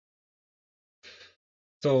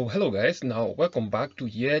So hello guys, now welcome back to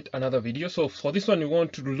yet another video. So for this one we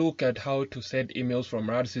want to look at how to send emails from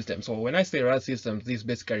rad systems. So when I say rad systems, this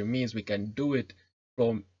basically means we can do it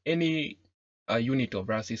from any unit of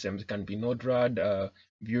rad systems. It can be Node-RAD,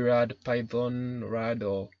 VRAD, Python, RAD,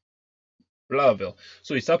 or Laravel.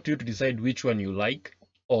 So it's up to you to decide which one you like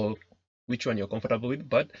or which one you're comfortable with,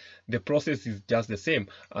 but the process is just the same.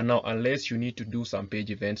 And now unless you need to do some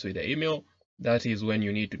page events with the email, that is when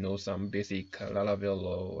you need to know some basic Laravel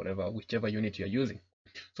or whatever, whichever unit you're using.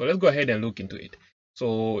 So let's go ahead and look into it.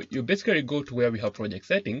 So you basically go to where we have project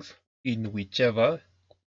settings in whichever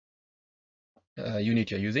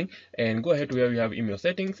unit you're using, and go ahead to where we have email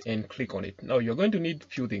settings and click on it. Now you're going to need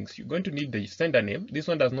few things. You're going to need the sender name. This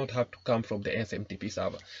one does not have to come from the SMTP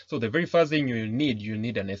server. So the very first thing you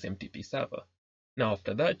need an SMTP server. Now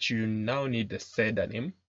after that, you now need the sender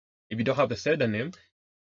name. If you don't have the sender name,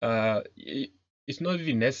 it's not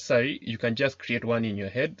even necessary. You can just create one in your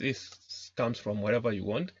head. This comes from wherever you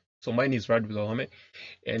want. So mine is radsystems,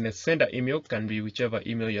 and the sender email can be whichever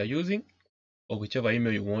email you're using or whichever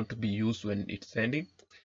email you want to be used when it's sending.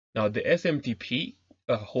 Now the SMTP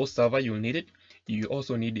host server, you'll need it. You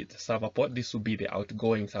also need the server port. This will be the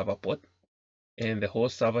outgoing server port, and the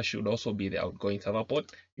host server should also be the outgoing server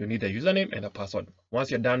port. You need the username and the password. Once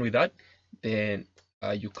you're done with that, then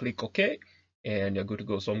you click OK and you're good to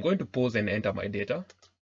go. So I'm going to pause and enter my data.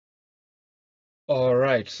 All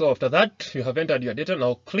right, so after that you have entered your data.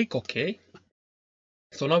 Now click OK.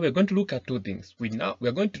 So now we're going to look at two things.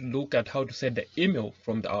 We're going to look at how to set the email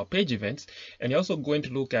from our page events, and you're also going to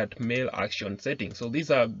look at mail action settings. So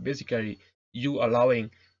these are basically you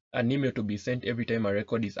allowing an email to be sent every time a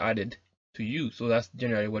record is added to you. So that's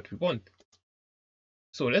generally what we want.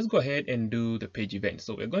 So let's go ahead and do the page event.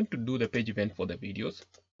 So we're going to do the page event for the videos.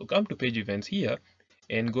 So come to page events here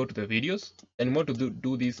and go to the videos, and we want to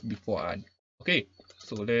do this before add. Okay,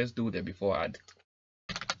 so let's do the before add.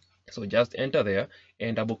 So just enter there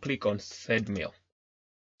and double click on send mail.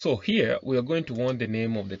 So here we are going to want the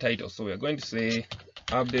name of the title. So we are going to say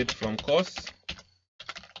update from course,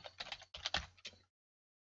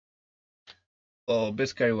 or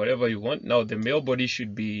basically whatever you want. Now the mail body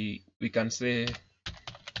should be, we can say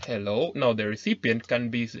hello. Now the recipient can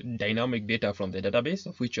be dynamic data from the database,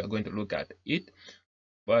 of which you are going to look at it.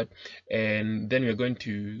 And then we're going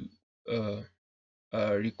to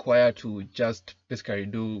require to just basically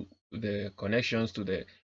do the connections to the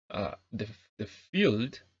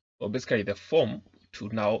field, or basically the form, to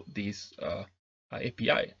now this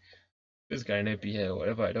API, basically an API or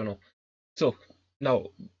whatever, I don't know. So now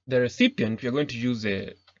the recipient, we're going to use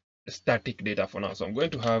a static data for now. So I'm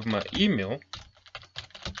going to have my email.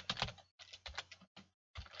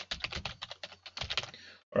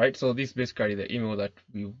 All right, so this is basically the email that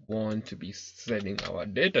we want to be sending our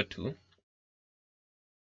data to.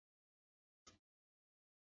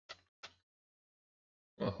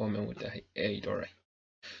 Home with the 8, all right.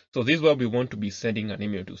 So this is what we want to be sending an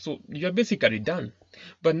email to. So you're basically done.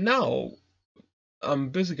 But now I'm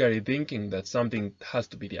basically thinking that something has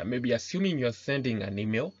to be there. Maybe assuming you're sending an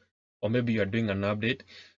email, or maybe you're doing an update.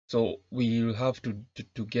 So we will have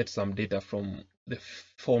to get some data from the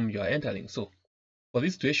form you are entering. So for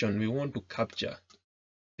this situation, we want to capture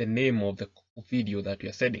the name of the video that we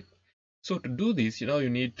are sending. So to do this, you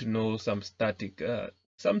need to know some static,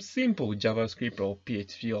 some simple JavaScript or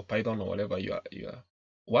PHP or Python or whatever you are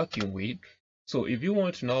working with. So if you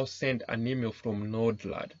want to now send an email from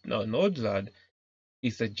Node-RAD, now Node-RAD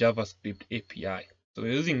is a JavaScript API. So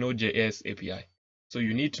we're using Node.js API. So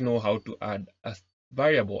you need to know how to add a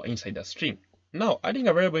variable inside a string. Now, adding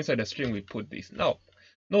a variable inside a string, we put this. Now,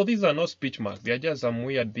 no, these are not speech marks. They are just some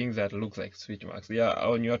weird things that look like speech marks. They are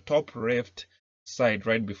on your top left side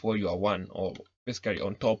right before your one, or basically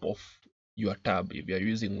on top of your tab if you're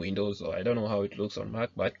using Windows, or I don't know how it looks on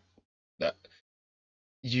Mac, but that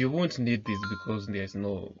you won't need this because there's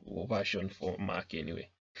no version for Mac anyway.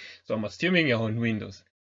 So I'm assuming you're on Windows.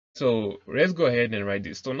 So let's go ahead and write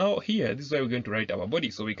this. So now here, this is where we're going to write our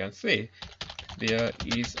body. So we can say there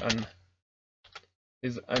is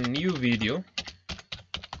a new video.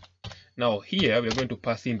 Now here we're going to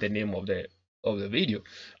pass in the name of the video.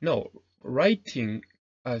 Now writing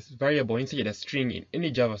as variable inside a string in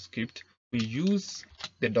any JavaScript, we use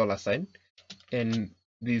the $sign and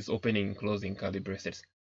these opening and closing curly braces.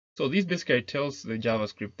 So this basically tells the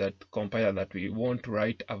JavaScript that compiler that we want to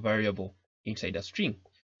write a variable inside a string.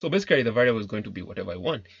 So basically the variable is going to be whatever I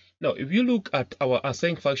want. Now if you look at our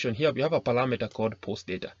assign function here, we have a parameter called post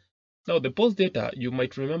data. Now the post data, you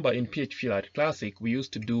might remember in PHP at Classic, we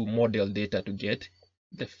used to do model data to get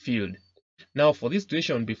the field. Now for this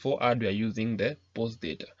situation, before add, we are using the post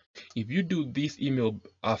data. if you do this email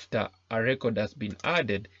after a record has been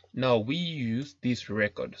added, now we use this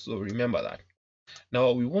record. So remember that.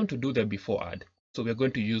 Now we want to do the before add. So we're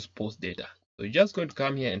going to use post data. So you're just going to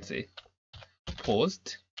come here and say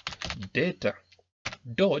post data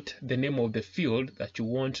dot the name of the field that you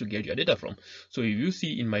want to get your data from. So if you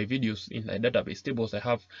see in my videos in my database tables, I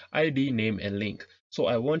have ID, name, and link. So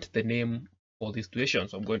I want the name for this situation,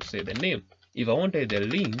 so I'm going to say the name. If I wanted the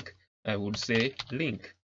link, I would say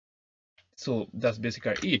link. So that's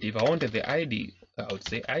basically it. If I wanted the ID, I would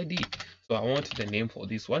say ID. So I want the name for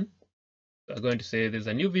this one. So I'm going to say there's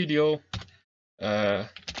a new video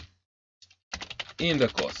in the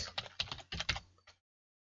course.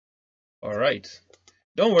 All right.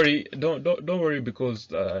 Don't worry, don't worry,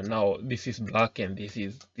 because now this is black and this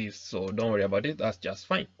is this, so don't worry about it. That's just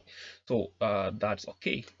fine. So that's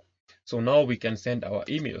okay. So now we can send our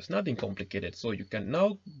emails, nothing complicated. So you can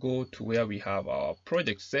now go to where we have our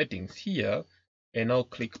project settings here and now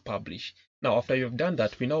click publish. Now after you've done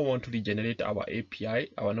that, we now want to regenerate our API,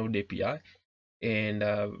 our Node API, and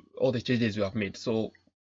all the changes we have made. So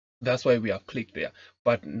that's why we have clicked there.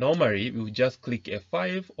 But normally we'll just click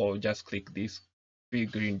F5 or just click this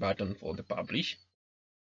big green button for the publish.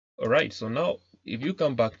 All right, so now if you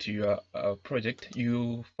come back to your project,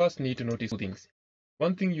 you first need to notice two things.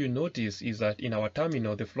 One thing you notice is that in our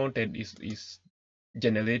terminal, the front end is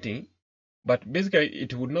generating, but basically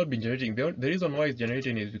it would not be generating. The reason why it's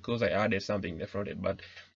generating is because I added something in the front end, but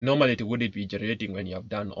normally it wouldn't be generating when you have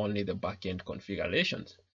done only the backend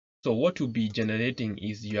configurations. So what will be generating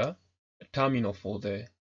is your terminal for the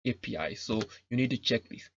API. So you need to check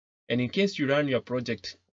this. And in case you run your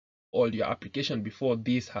project or your application before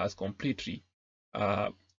this has completely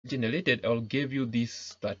generated, I'll give you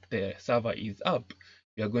this that the server is up,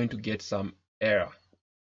 you are going to get some error.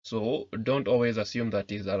 So don't always assume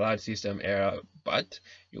that is a large system error, but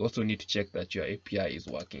you also need to check that your API is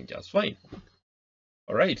working just fine.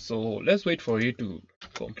 All right, so let's wait for it to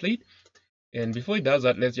complete. And before it does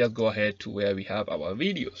that, let's just go ahead to where we have our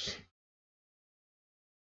videos.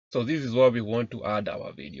 So this is where we want to add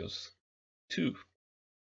our videos to.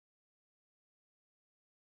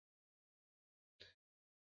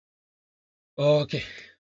 Okay,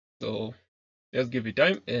 so let's give it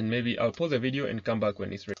time, and maybe I'll pause the video and come back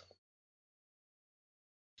when it's ready.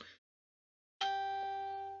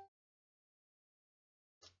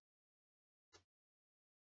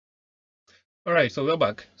 All right, so we're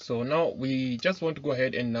back. So now we just want to go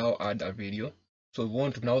ahead and now add a video. So we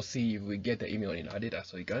want to now see if we get the email in our data.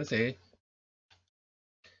 So you can say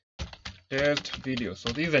test video. So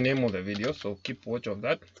this is the name of the video, so keep watch of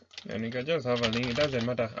that, and you can just have a link. It doesn't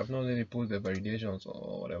matter. I've not really put the validations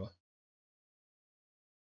or whatever.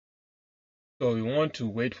 So we want to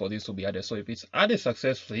wait for this to be added. So if it's added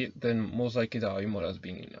successfully, then most likely our email has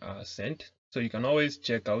been sent. So you can always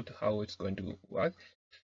check out how it's going to work.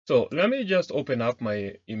 So let me just open up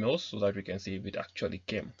my emails so that we can see if it actually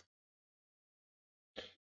came.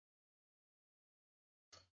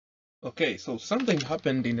 Okay, so something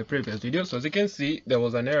happened in the previous video. So as you can see, there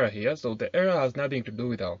was an error here. So the error has nothing to do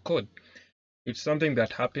with our code. It's something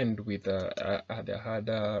that happened with I had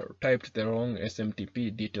typed the wrong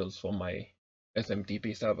SMTP details for my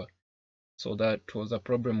SMTP server. So that was a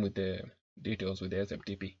problem with the details with the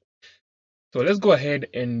SMTP. So let's go ahead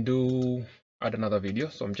and add another video.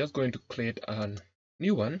 So I'm just going to create a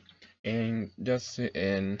new one and just say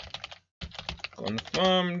an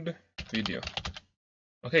confirmed video.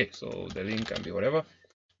 Okay, so the link can be whatever.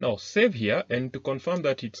 Now save here, and to confirm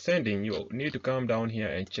that it's sending, you need to come down here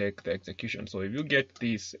and check the execution. So if you get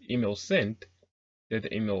this email sent, then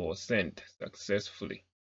the email was sent successfully.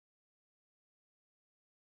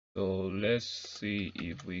 So let's see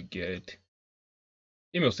if we get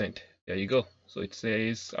email sent. There you go. So it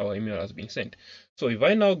says our email has been sent. So if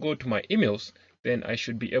I now go to my emails, then I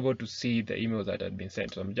should be able to see the emails that had been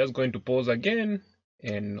sent. So I'm just going to pause again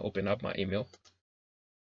and open up my email.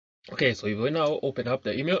 Okay, so if we now open up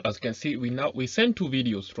the email, as you can see, we sent two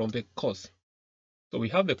videos from the course. So we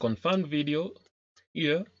have the confirmed video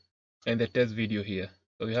here and the test video here.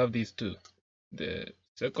 So we have these two. The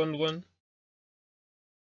second one,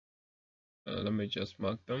 let me just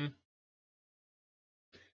mark them.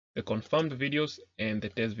 The confirmed videos and the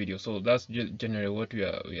test video. So that's generally what we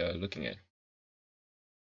are looking at.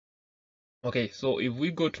 Okay, so if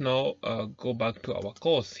we go to now go back to our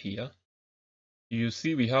course here, you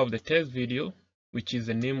see we have the test video, which is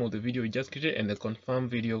the name of the video we just created, and the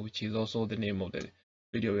confirmed video, which is also the name of the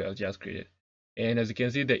video we have just created. And as you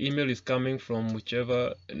can see, the email is coming from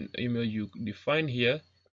whichever email you define here.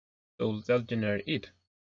 So that's generally it.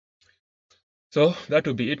 So that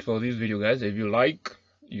will be it for this video, guys. If you like,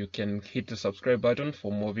 you can hit the subscribe button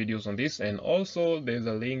for more videos on this, and also there's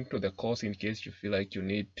a link to the course in case you feel like you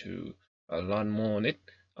need to learn more on it.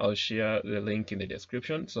 I'll share the link in the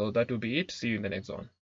description. So that will be it. See you in the next one.